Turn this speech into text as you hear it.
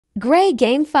Gray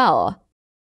Gamefowl.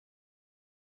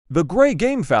 The gray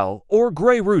gamefowl or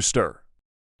gray rooster.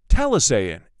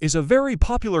 Talisayin is a very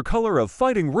popular color of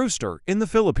fighting rooster in the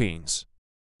Philippines.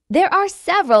 There are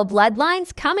several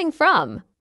bloodlines coming from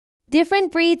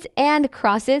different breeds and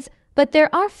crosses, but there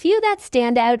are few that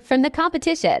stand out from the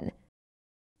competition.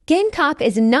 Gamecock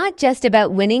is not just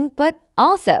about winning, but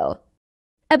also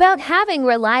about having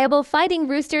reliable fighting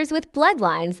roosters with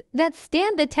bloodlines that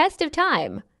stand the test of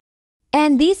time.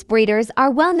 And these breeders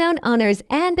are well-known owners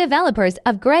and developers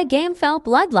of gray gamefowl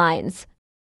bloodlines.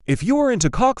 If you are into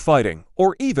cockfighting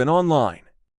or even online,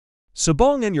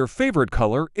 sabong and your favorite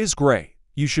color is gray,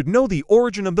 you should know the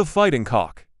origin of the fighting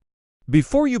cock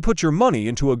before you put your money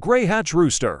into a gray hatch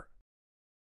rooster.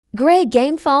 Gray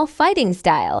gamefowl fighting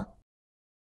style.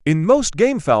 In most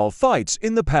gamefowl fights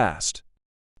in the past,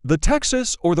 the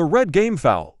Texas or the red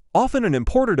gamefowl, often an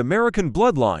imported American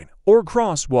bloodline or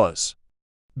cross, was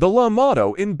the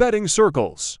motto in betting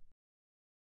circles.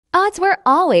 Odds were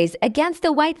always against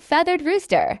the white feathered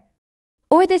rooster,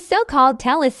 or the so-called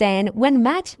Talisayin when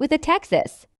matched with a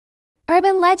Texas.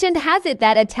 Urban legend has it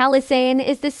that a Talisayin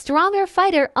is the stronger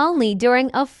fighter only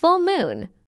during a full moon,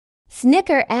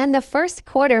 snicker, and the first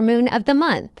quarter moon of the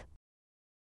month.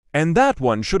 And that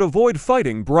one should avoid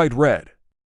fighting bright red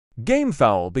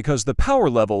gamefowl because the power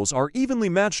levels are evenly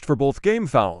matched for both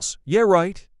gamefowls, yeah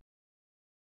right?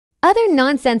 Other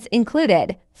nonsense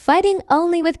included fighting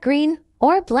only with green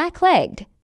or black-legged,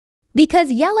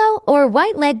 because yellow or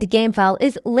white-legged gamefowl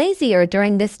is lazier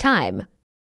during this time.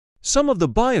 Some of the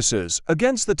biases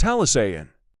against the Talisayin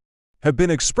have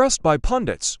been expressed by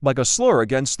pundits like a slur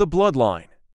against the bloodline.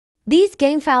 These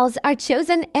gamefowls are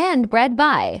chosen and bred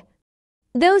by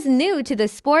those new to the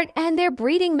sport, and their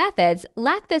breeding methods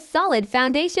lack the solid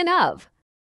foundation of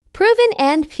proven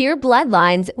and pure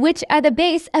bloodlines, which are the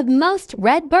base of most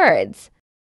red birds.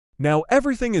 Now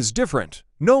everything is different,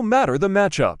 no matter the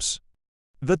matchups.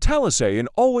 The Talisayin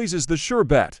always is the sure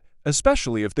bet,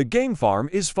 especially if the game farm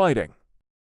is fighting.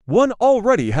 One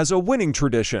already has a winning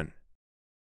tradition.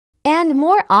 And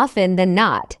more often than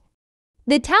not,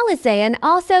 the Talisayin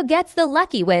also gets the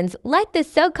lucky wins, like the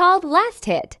so-called last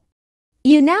hit.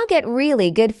 You now get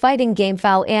really good fighting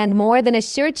gamefowl and more than a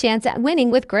sure chance at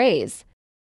winning with grays.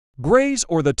 Grays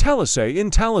or the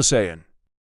Talisayin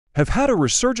have had a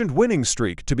resurgent winning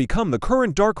streak to become the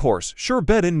current dark horse sure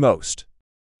bet in most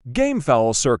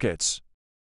gamefowl circuits.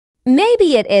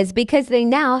 Maybe it is because they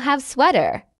now have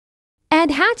sweater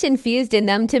and hatch infused in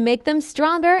them to make them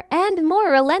stronger and more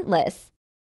relentless.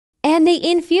 And the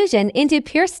infusion into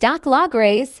pure stock law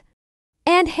grays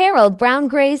and Herald brown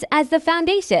grays as the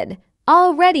foundation,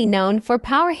 already known for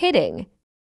power hitting,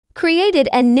 created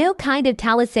a new kind of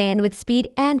Talisayin with speed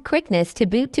and quickness to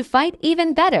boot to fight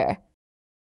even better.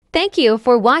 Thank you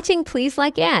for watching. Please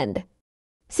like and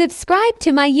subscribe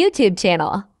to my YouTube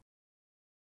channel.